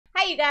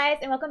Hi you guys,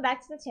 and welcome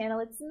back to the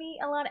channel. It's me,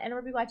 Alana, and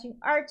we'll be watching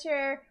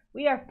Archer.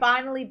 We are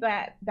finally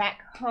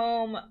back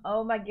home.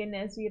 Oh my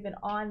goodness, we have been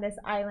on this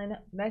island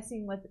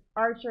messing with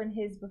Archer and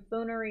his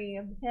buffoonery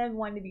of him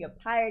wanting to be a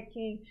pirate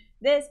king.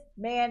 This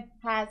man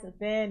has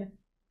been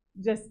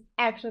just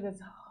actually this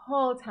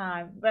whole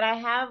time. But I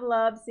have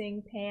loved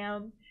seeing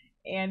Pam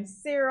and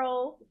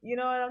Cyril, you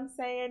know what I'm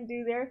saying,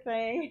 do their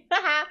thing.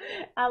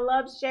 I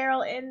love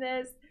Cheryl in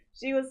this.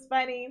 She was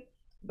funny.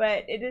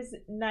 But it is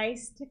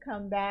nice to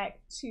come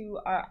back to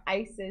our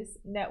ISIS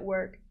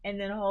network and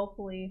then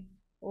hopefully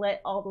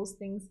let all those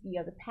things be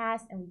of the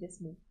past and we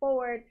just move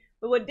forward.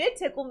 But what did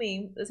tickle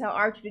me is how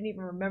Archer didn't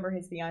even remember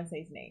his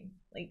fiance's name.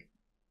 Like,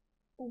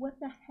 what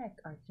the heck,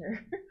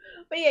 Archer?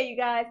 But yeah, you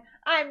guys,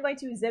 I'm going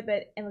to zip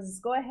it and let's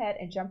just go ahead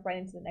and jump right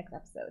into the next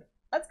episode.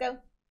 Let's go.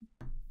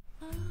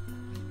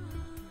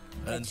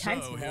 And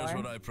so, here's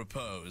what I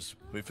propose.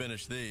 We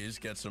finish these,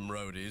 get some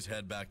roadies,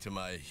 head back to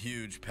my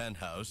huge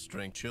penthouse,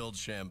 drink chilled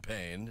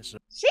champagne.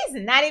 She's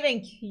not even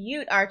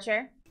cute,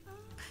 Archer.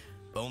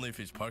 Only if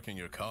he's parking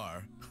your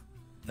car.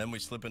 Then we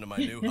slip into my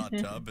new hot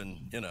tub and,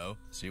 you know,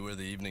 see where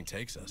the evening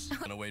takes us.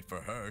 Gonna wait for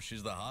her.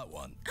 She's the hot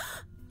one.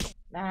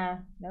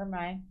 Never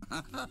mind.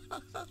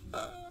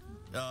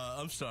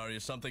 I'm sorry.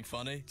 Is something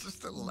funny?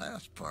 Just the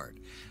last part,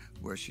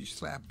 where she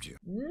slapped you.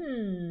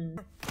 Ooh.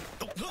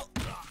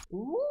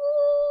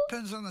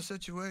 Depends on the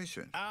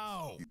situation.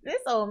 Ow!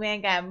 This old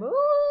man got moves.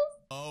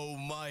 Oh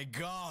my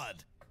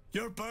God!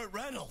 You're Burt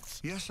Reynolds!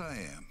 Yes, I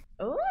am.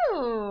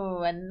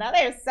 Ooh,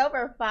 another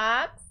sober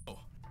fox. Oh,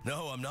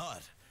 no, I'm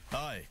not.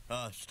 Hi,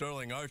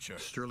 Sterling Archer.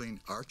 Sterling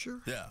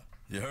Archer? Yeah,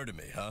 you heard of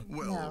me, huh?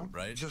 Well, No.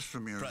 Right? just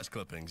from your... Press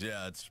clippings.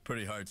 Yeah, it's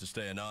pretty hard to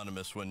stay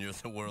anonymous when you're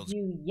the world's...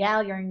 You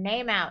yell your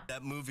name out.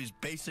 That movie's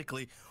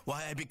basically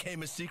why I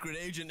became a secret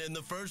agent in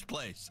the first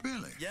place.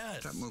 Really?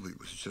 Yes. That movie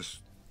was just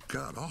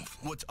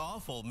god-awful. What's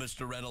awful,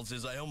 Mr. Reynolds,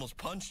 is I almost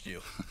punched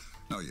you.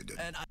 No, you didn't.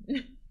 And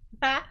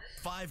I...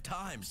 5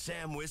 times.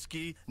 Sam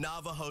Whiskey,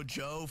 Navajo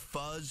Joe,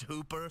 Fuzz,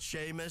 Hooper,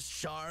 Seamus,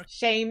 Shark.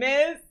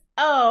 Seamus?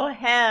 Oh,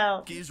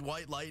 hell. Keys,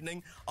 White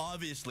Lightning,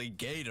 obviously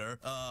Gator.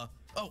 I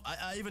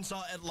even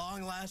saw At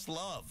Long Last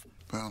Love.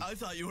 Well... I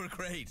thought you were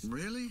great.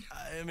 Really?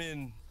 I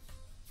mean,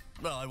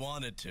 well, I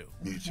wanted to.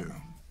 Me too.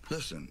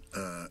 Listen,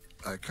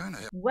 I kind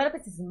of... What if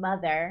it's his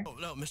mother? Oh,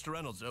 no, Mr.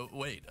 Reynolds,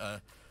 wait,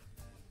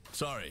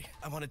 sorry.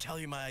 I want to tell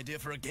you my idea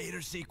for a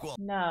Gator sequel.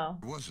 No.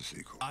 It was a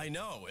sequel. I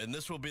know, and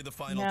this will be the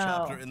final No.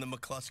 chapter in the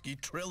McCluskey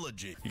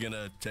trilogy. You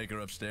gonna take her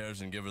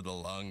upstairs and give her the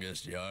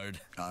longest yard?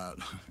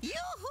 Yoo-hoo!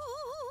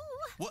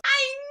 What?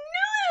 I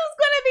knew it was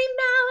gonna be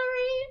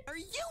Mallory. What are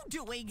you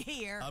doing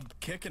here? I'm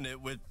kicking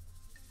it with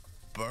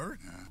Bert?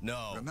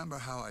 No. Remember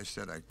how I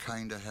said I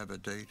kind of have a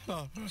date?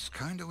 Oh. It's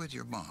kind of with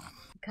your mom.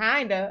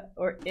 Kinda,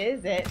 or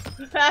is it?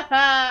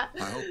 I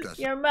hope that's...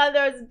 Your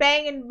mother's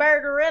banging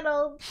Burt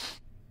Reynolds.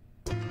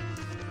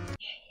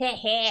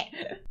 I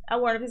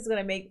wonder if this is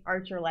gonna make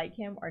Archer like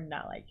him or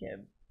not like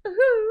him.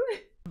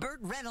 Burt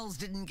Reynolds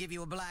didn't give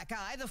you a black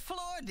eye. The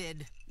floor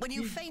did. When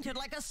you fainted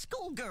like a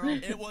schoolgirl.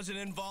 It was an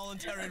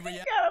involuntary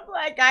reaction. Got a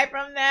black guy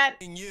from that.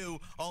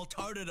 You all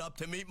tarted up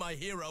to meet my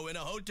hero in a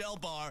hotel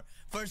bar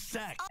for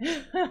sex.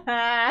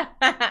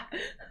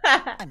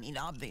 I mean,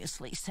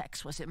 obviously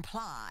sex was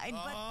implied,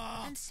 but...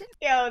 and since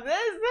Yo,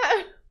 this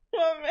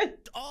woman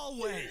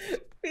Always.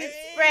 be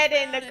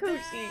spreading the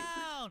coochie.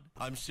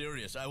 I'm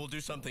serious. I will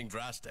do something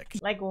drastic.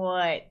 Like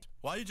what?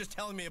 Why are you just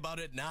telling me about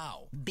it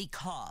now?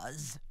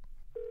 because...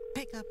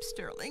 Pick up,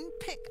 Sterling.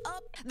 Pick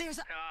up. There's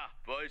a...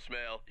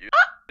 Voicemail. You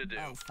to do.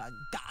 Oh, for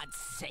God's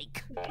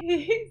sake.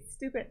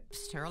 Stupid.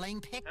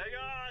 Sterling, pick... Hang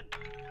on.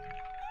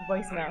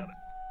 Voicemail.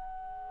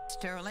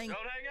 Sterling. Don't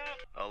hang up.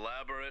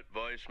 Elaborate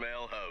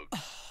voicemail hoax.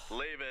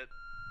 Leave it.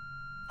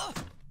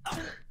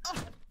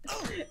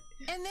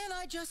 And then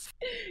I just...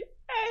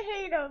 I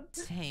hate him.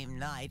 Same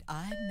night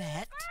I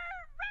met...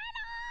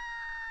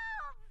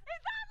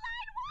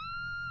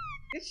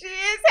 She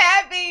is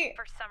happy.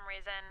 For some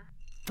reason.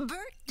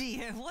 Bert,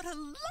 dear, what a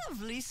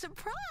lovely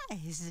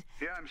surprise.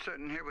 Yeah, I'm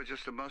sitting here with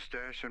just a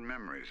mustache and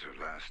memories of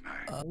last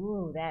night.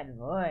 Ooh, that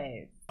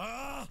voice.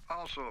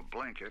 Also a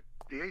blanket.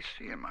 The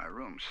AC in my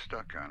room's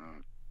stuck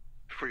on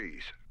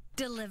freeze.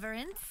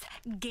 Deliverance,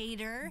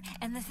 Gator,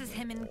 and this is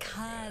him in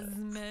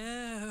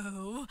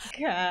Cosmo.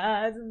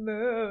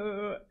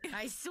 Cosmo.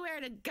 I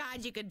swear to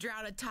God you could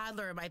drown a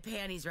toddler in my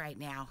panties right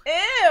now.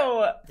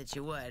 Ew. That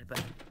you would,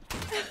 but...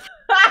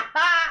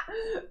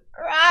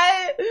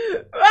 Right?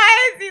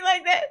 Why is he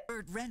like that?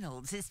 Burt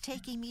Reynolds is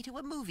taking me to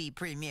a movie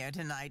premiere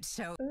tonight,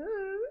 so...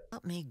 Ooh.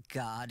 Help me,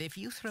 God, if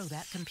you throw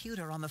that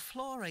computer on the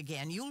floor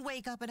again, you'll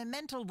wake up in a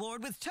mental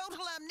ward with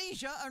total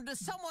amnesia under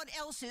someone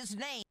else's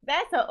name.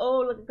 That's an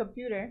old looking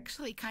computer.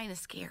 Actually kind of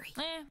scary.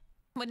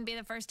 Wouldn't be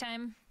the first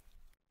time.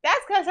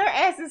 That's because her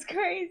ass is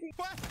crazy.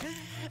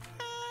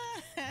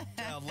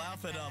 Now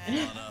laugh it up,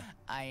 Lana.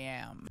 I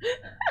am.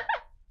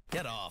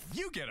 Get off.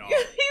 You get off.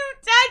 You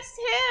touched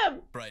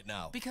him. Right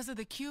now. Because of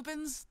the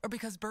Cubans or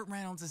because Burt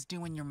Reynolds is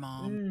doing your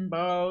mom?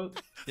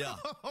 Both. Yeah.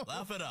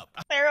 Laugh it up.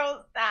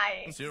 Cyril's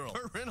dying. Cyril.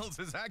 Burt Reynolds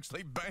is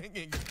actually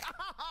banging.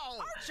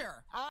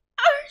 Archer! Archer?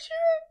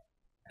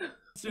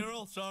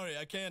 Cyril, sorry,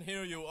 I can't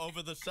hear you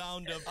over the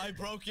sound of I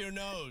broke your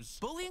nose.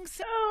 Bullying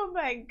Oh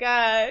my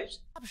gosh.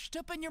 stop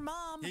stooping your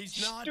mom.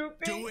 He's not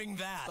Stupid. doing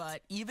that.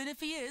 But even if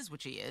he is,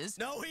 which he is,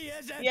 No, he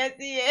isn't. Yes,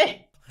 he is.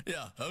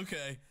 Yeah,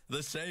 okay.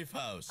 The safe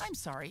house. I'm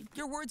sorry.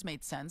 Your words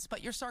made sense,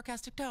 but your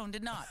sarcastic tone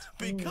did not.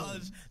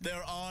 Because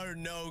there are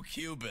no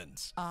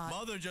Cubans.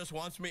 Mother just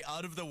wants me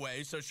out of the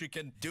way so she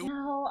can do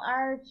No,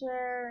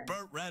 Archer.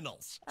 Burt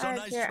Reynolds. So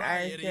nice Archer, try,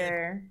 idiot.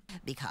 Archer.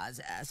 Because,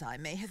 as I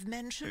may have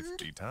mentioned,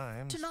 50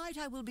 times. tonight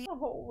I will be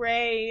Oh,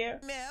 Ray.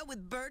 mayor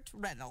with Burt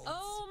Reynolds.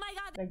 Oh my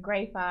god, The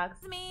Gray Fox.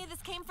 this is me.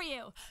 This came for you.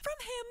 From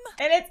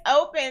him. And it's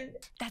open.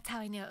 That's how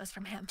I knew it was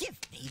from him. Give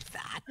me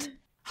that.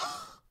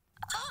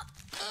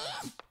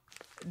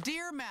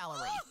 Dear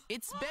Mallory,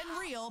 it's been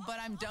real, but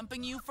I'm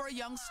dumping you for a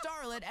young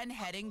starlet and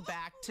heading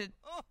back to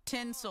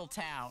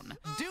Tinseltown.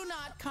 Do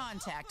not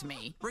contact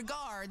me.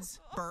 Regards,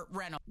 Burt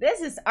Reynolds.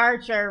 This is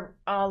Archer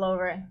all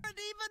over. And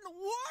even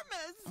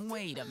warmest.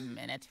 Wait a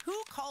minute. Who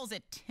calls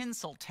it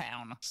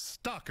Tinseltown?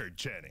 Stockard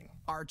Channing.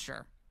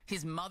 Archer.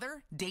 His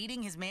mother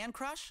dating his man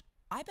crush?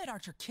 I bet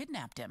Archer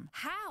kidnapped him.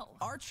 How?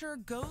 Archer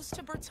goes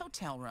to Bert's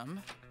hotel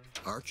room,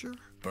 Archer?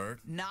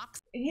 Burt?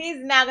 knocks He's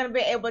not going to be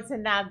able to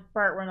knock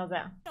Burt Reynolds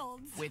out.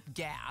 with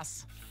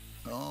gas,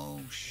 Oh,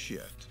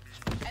 shit.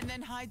 and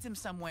then hides him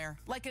somewhere.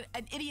 Like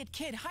an idiot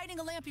kid hiding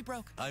a lamp he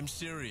broke. I'm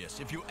serious.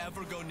 If you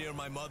ever go near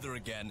my mother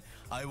again,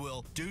 I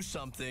will do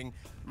something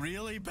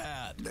really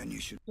bad. Then you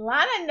should.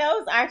 Lana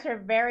knows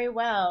Archer very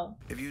well.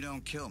 If you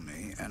don't kill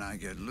me and I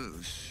get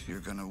loose, you're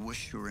gonna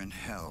wish you were in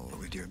hell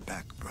with your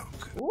back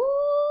broke. Ooh.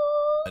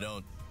 I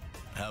don't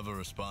have a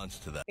response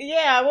to that.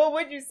 Yeah, what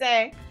would you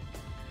say?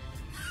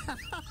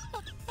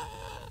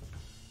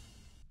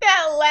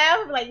 That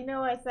laugh, like, you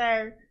know what,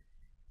 sir?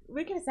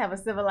 We can just have a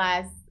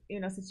civilized,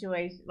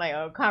 situation, like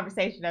a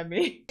conversation of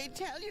me. They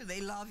tell you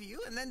they love you,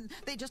 and then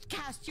they just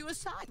cast you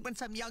aside when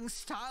some young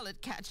starlet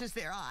catches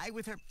their eye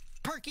with her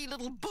perky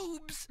little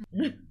boobs.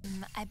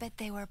 I bet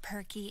they were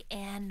perky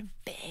and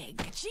big.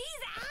 Jeez,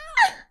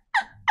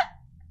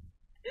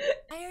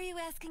 why are you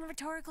asking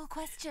rhetorical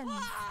questions?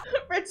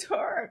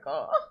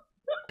 Rhetorical.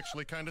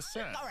 Actually kind of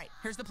sad. All right,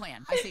 here's the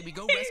plan. I say we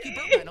go rescue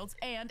Burt Reynolds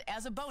and,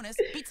 as a bonus,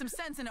 beat some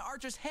sense into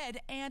Archer's head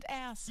and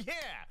ass. Yeah,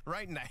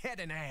 right in the head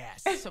and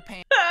ass. So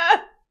Pam,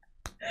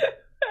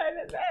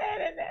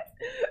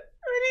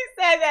 When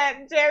he said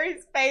that,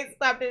 Jerry's face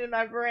popped into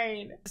my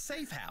brain.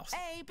 Safe house.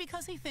 A,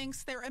 because he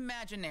thinks they're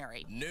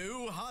imaginary.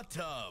 New hot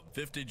tub.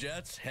 50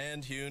 jets,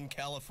 hand-hewn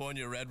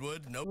California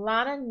redwood. Nope.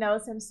 Lana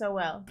knows him so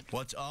well.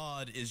 What's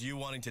odd is you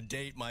wanting to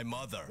date my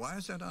mother. Why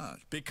is that odd?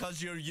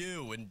 Because you're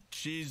you and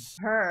she's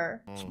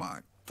Her.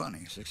 Smart,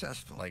 funny,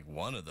 successful. like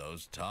one of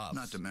those tops.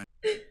 Not to mention.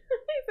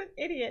 He's an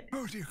idiot.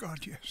 Oh, dear God,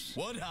 yes.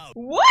 Woodhouse.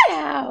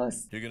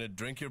 Woodhouse! You're gonna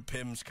drink your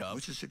Pimm's cup.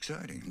 Which is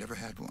exciting. Never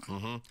had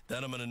one.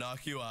 Then I'm gonna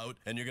knock you out,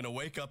 and you're gonna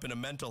wake up in a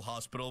mental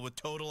hospital with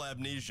total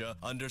amnesia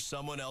under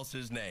someone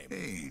else's name.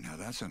 Hey, now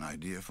that's an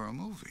idea for a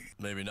movie.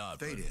 Maybe not.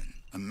 but- Fade in.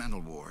 A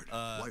mental ward.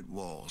 White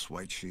walls,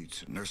 white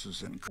sheets,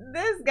 nurses and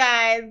This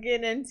guy is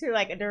getting into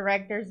like a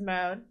director's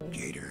mode.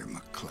 Gator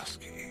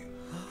McCluskey.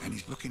 And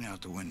he's looking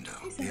out the window.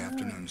 The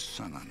afternoon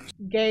sun on his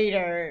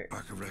Gator.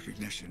 spark of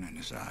recognition in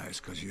his eyes,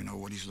 because you know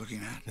what he's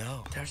looking at?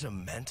 No, there's a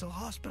mental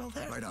hospital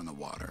there? Right on the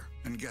water.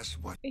 And guess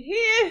what? He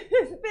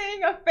is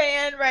being a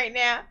fan right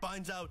now.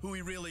 Finds out who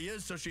he really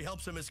is, so she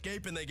helps him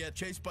escape, and they get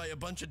chased by a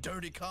bunch of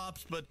dirty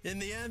cops, but in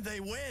the end, they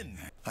win.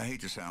 I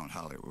hate to sound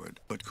Hollywood,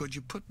 but could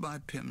you put my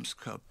Pim's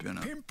cup in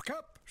a pimp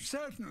cup?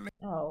 Certainly.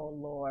 Oh,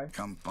 Lord.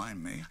 Come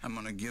find me. I'm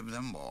gonna give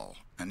them all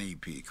an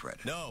EP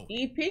credit. No.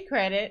 EP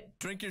credit.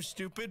 Drink your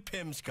stupid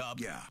Pimm's cup.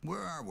 Yeah.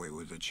 Where are we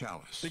with the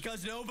chalice?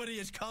 Because nobody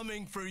is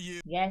coming for you.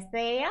 Yes,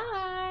 they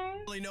are.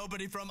 Really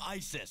nobody from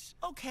ISIS.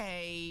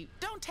 Okay,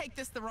 don't take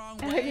this the wrong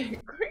Is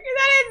way.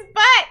 that his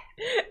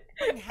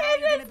butt? How are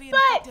you going to be an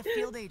butt. effective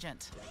field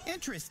agent?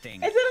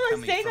 Interesting. Is it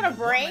Coming like staying from on a a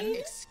woman. brain?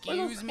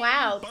 Excuse With me?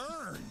 clouds.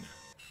 Burn.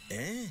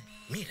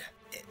 Mira,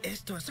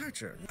 esto es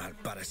Archer. Al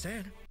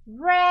parecer,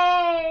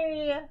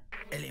 Ray.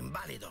 el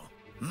inválido.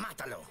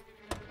 Mátalo.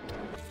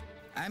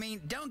 I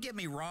mean, don't get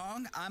me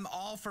wrong. I'm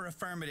all for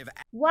affirmative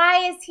action.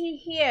 Why is he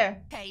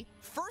here? Hey,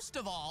 first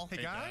of all,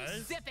 Hey,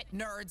 guys. zip it,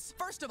 nerds.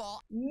 First of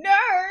all,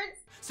 Nerds.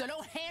 so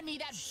don't hand me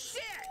that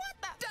shit.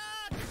 What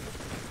the?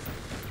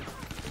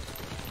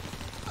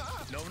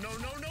 No,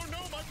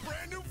 my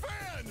brand new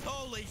fan.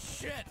 Holy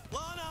shit.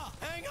 Lana,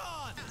 hang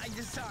on. I'm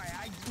just sorry.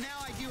 Now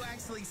I do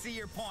actually see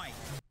your point.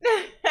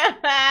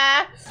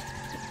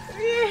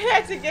 You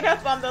had to get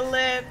up on the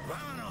lift.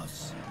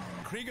 Vámonos.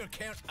 Krieger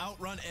can't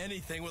outrun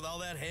anything with all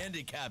that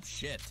handicap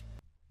shit.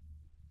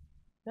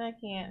 I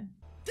can't.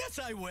 Yes,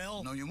 I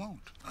will. No, you won't.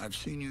 I've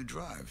seen you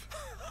drive.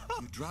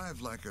 You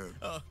drive like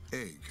a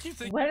egg. You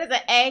think What does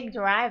an egg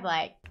drive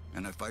like?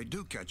 And if I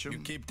do catch him, you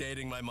keep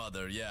dating my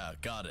mother? Yeah,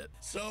 got it.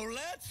 So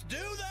let's do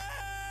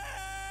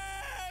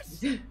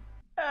this.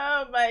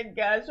 Oh my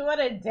gosh, what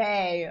a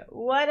day.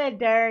 What a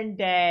darn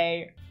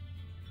day.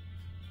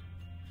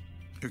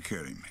 you're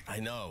kidding me. I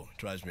know.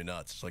 Drives me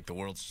nuts. It's like the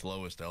world's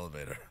slowest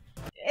elevator.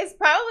 It's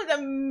probably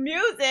the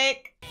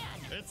music.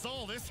 It's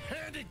all this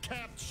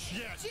handicapped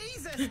shit.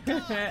 Jesus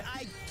God,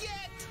 I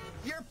get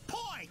your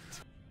point.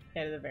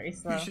 That is very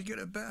slow. You should get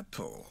a bat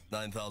pole.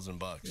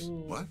 $9,000.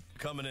 What?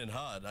 Coming in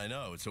hot, I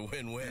know. It's a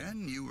win-win.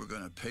 And you were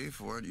going to pay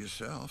for it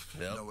yourself.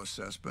 Yep. No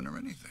assessment or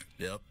anything.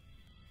 Yep.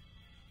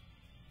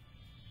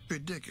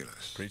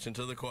 Ridiculous. Preaching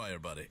to the choir,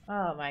 buddy.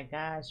 Oh my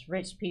gosh,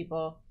 rich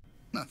people.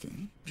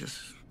 Nothing. Just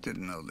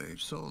didn't know they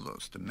sold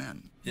those to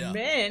men. Yeah.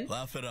 Men?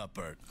 Laugh it up,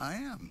 Bert. I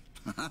am.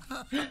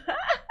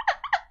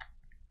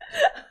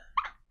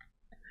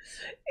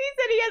 He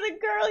said he has a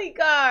girly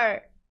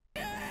car.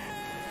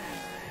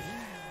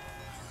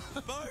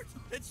 Bert,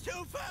 it's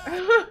too fast.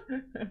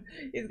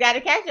 He's got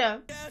to catch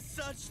him. Yes,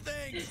 such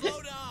things.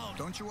 Slow down.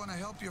 Don't you want to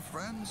help your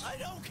friends? I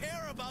don't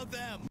care about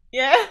them.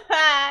 Yeah.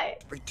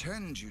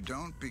 Pretend you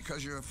don't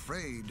because you're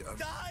afraid of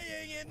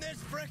Dying in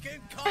this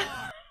frickin'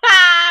 car.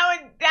 I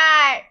would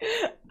die.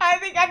 I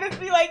think I just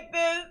be like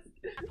this.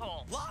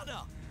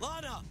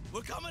 Lana,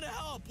 we're coming to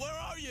help. Where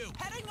are you?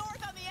 Heading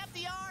north on the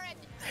FDR at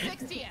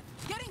 60th.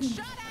 Getting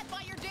shot at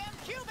by your damn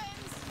Cubans.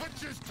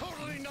 Which is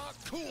totally not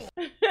cool.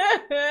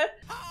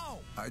 How?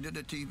 I did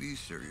a TV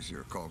series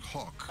here called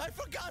Hawk. I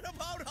forgot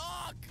about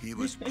Hawk. He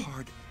was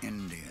part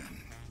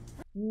Indian.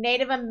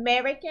 Native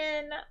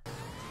American?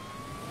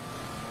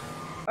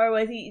 Or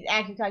was he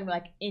actually talking about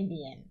like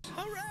Indian?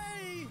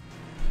 Hooray!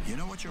 You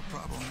know what your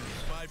problem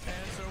is? My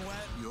pants are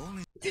wet. You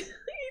only... He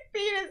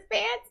peed his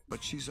pants?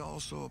 But she's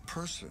also a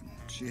person.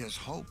 She has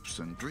hopes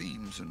and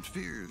dreams and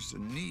fears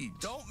and needs.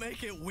 Don't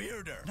make it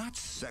weirder. Not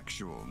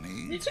sexual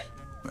needs.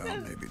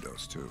 Well, maybe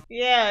those two.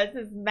 Yeah, it's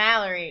his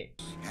Mallory.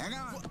 Hang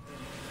on.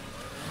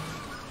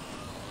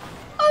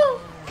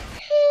 Oh,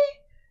 he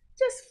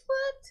just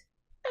flipped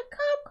a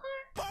cop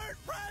car. Burt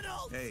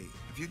Reynolds! Hey,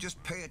 if you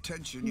just pay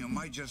attention, you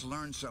might just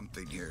learn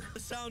something here.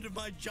 The sound of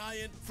my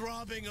giant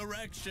throbbing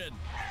erection.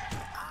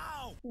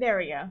 Ow! There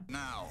we go.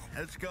 Now.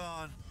 It's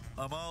gone.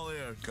 I'm all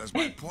ears. Because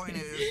my point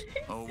is...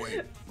 Oh,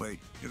 wait.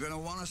 You're going to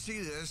want to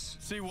see this.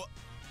 See what?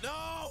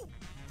 No!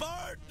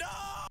 Bert,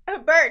 no!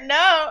 Bert,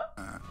 no.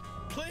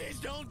 Please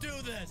don't do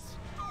this.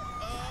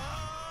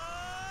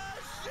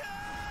 Shit!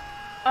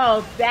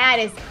 Oh, that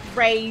is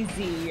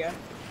crazy.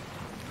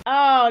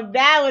 Oh,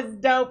 that was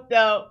dope,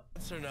 though.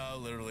 So now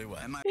literally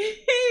what? He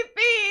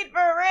peed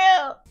for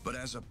real. But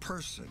as a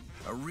person,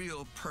 a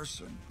real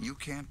person, you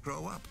can't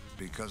grow up.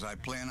 Because I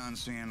plan on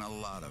seeing a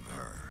lot of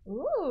her.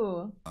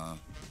 Ooh.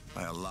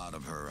 By a lot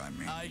of her, I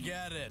mean. I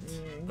get it.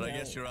 But I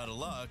guess you're out of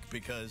luck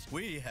because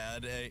we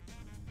had a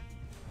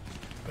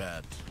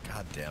bet.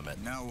 God damn it.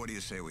 Now what do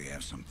you say we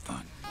have some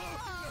fun?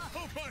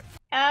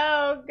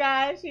 Oh,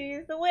 gosh,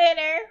 he's the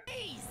winner.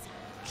 Please,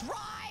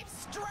 drive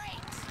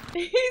straight.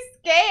 He's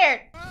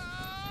scared.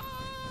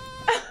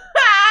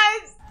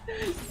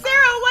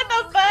 Sarah, what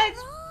the fudge?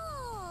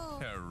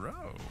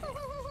 Hello.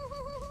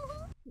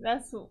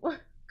 That's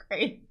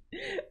crazy.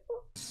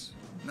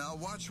 Now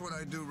watch what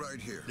I do right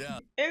here. Yeah.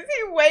 Is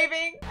he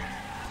waving?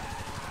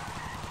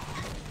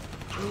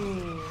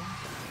 Ooh.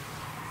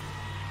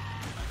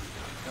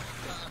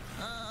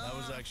 That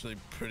was actually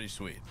pretty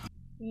sweet.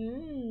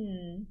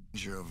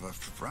 Danger of a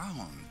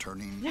frown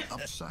turning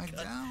upside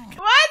down.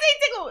 Why is he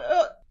tickle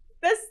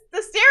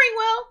the steering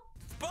wheel?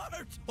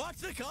 Bert, watch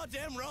the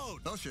goddamn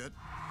road. Oh shit.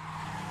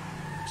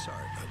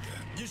 Sorry about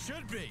that. You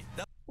should be.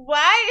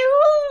 Why?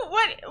 Who?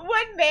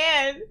 What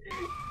man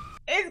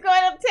is going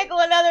to tickle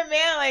another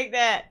man like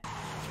that?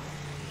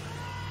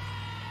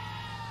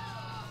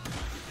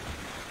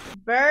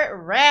 Burt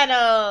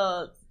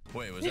Reynolds.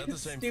 Wait, was that the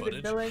same Stupid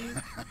footage?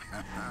 villain.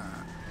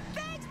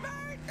 Thanks,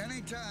 Bert.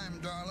 Anytime,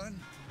 darling.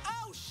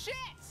 Oh, shit.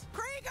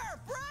 Krieger,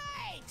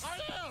 brakes. I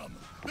am.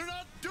 They're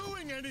not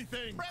doing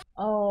anything.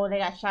 Oh, they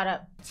got shot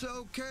up. It's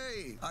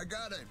okay. I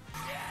got it.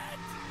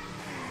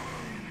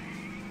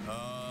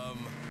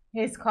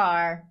 His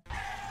car.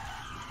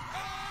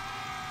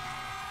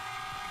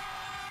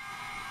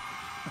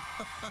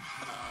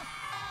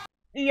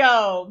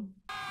 Yo.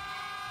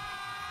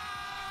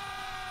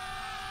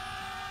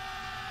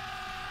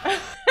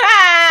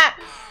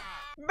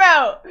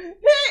 Bro, he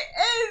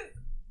is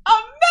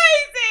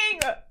amazing.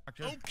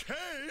 Okay.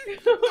 Okay.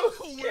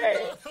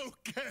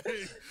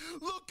 Okay.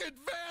 Look at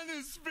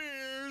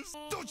Vanispheres.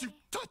 Don't you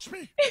touch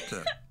me.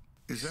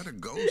 Is that a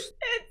ghost?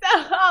 It's a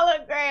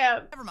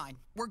hologram. Never mind.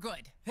 We're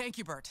good. Thank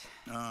you, Bert.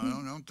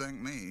 No, don't thank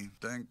me.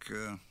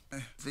 I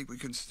think we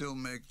can still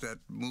make that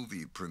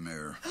movie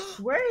premiere.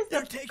 Where is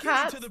They're the taking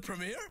cops? you to the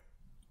premiere?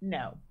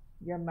 No,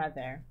 your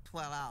mother.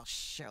 Well, I'll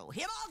show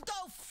him. I'll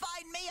go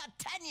find me a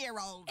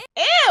 10-year-old.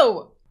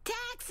 Ew!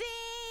 Taxi!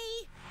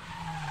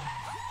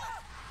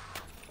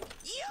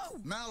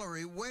 You!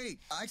 Mallory, wait.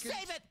 I can...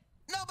 Save it!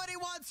 Nobody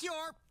wants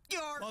your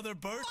Mother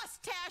Bert?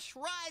 mustache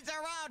rides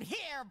around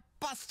here,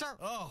 Buster.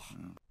 Oh,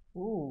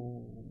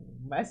 Ooh,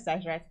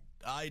 mustache rides.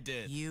 I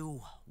did.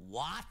 You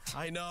what?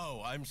 I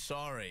know. I'm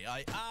sorry.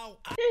 Ow. Ow.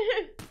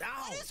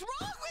 What is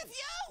wrong with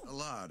you? A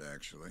lot. odd,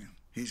 actually.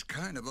 He's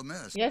kind of a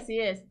mess. Yes, he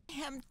is.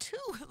 Him too.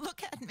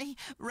 Look at me.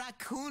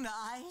 Raccoon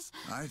eyes.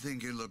 I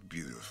think you look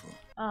beautiful.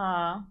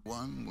 Aw.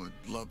 One would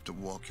love to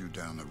walk you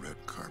down the red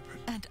carpet.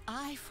 And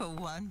I, for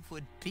one,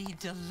 would be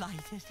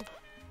delighted.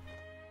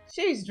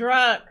 She's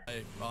drunk.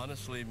 I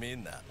honestly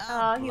mean that.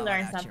 Oh, he blow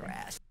learned it out something. your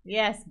ass.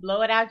 Yes,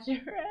 blow it out your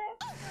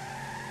ass.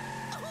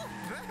 Oh,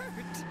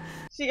 Bert.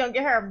 She gonna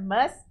get her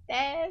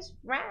mustache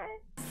right.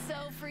 So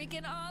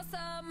freaking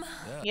awesome.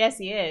 Yeah, Yes,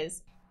 he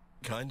is.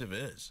 kind of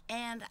is.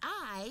 And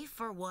I,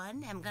 for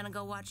one, am gonna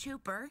go watch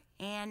Hooper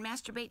and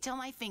masturbate till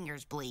my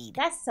fingers bleed.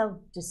 That's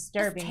so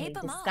disturbingly tape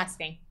 'em up.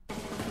 disgusting.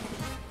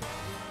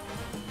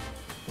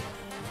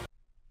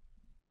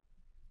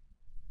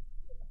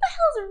 What the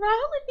hell's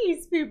wrong with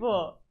these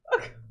people?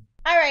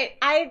 All right,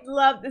 I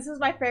love this. Was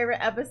my favorite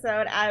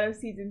episode out of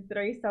season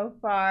 3 so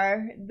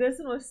far. This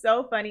one was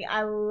so funny.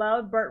 I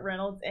love Burt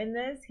Reynolds in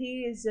this.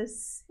 He is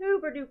just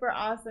super duper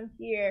awesome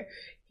here.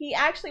 He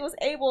actually was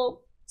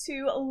able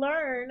to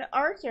learn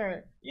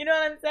Archer. You know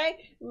what I'm saying?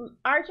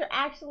 Archer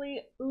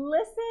actually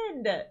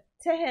listened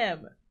to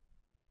him.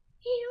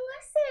 He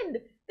listened.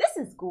 This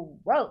is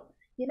great.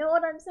 You know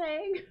what I'm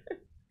saying?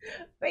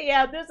 But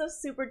yeah, this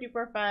was super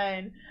duper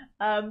fun.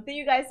 Thank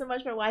you guys so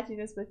much for watching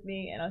this with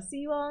me, and I'll see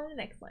you all in the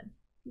next one.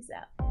 Peace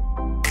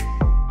out.